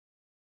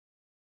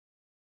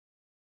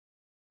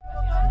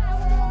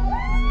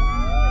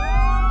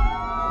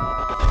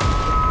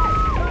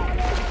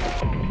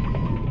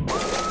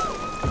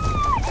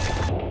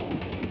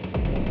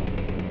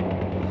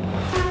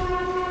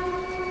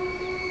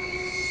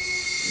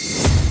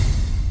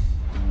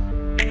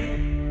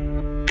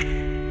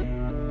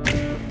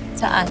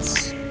to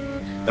us.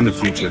 And the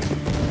future.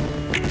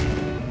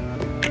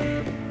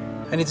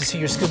 I need to see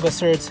your scuba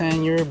certs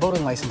and your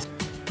boating license.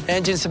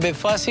 Engine's a bit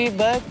fussy,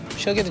 but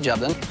she'll get the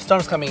job done.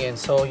 Storm's coming in,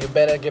 so you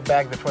better get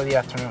back before the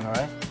afternoon, all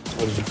right?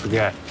 What did you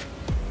forget?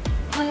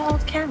 My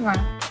old camera.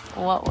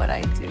 What would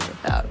I do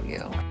without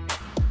you?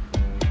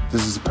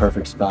 This is a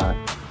perfect spot.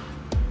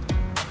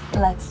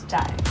 Let's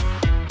dive.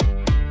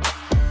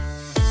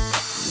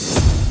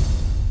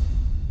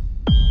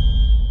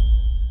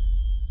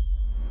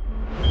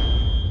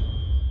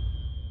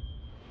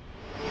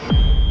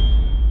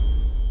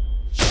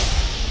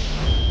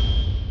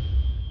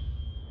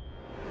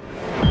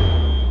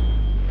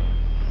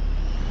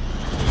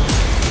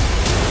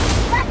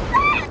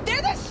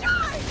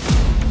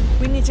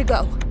 We need to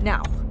go,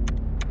 now.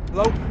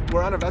 Hello?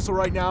 We're on a vessel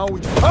right now.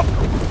 We just...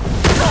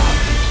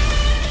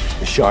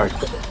 The shark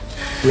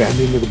rammed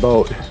into the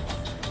boat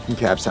and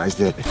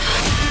capsized it.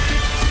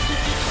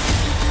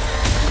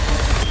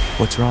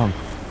 What's wrong?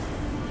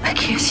 I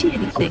can't see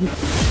anything.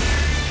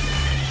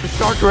 The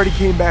shark already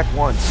came back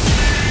once.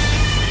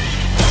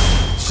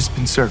 It's just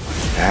been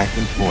circling back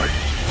and forth.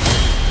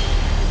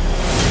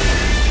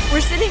 We're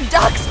sitting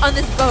ducks on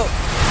this boat.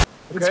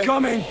 It's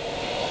coming!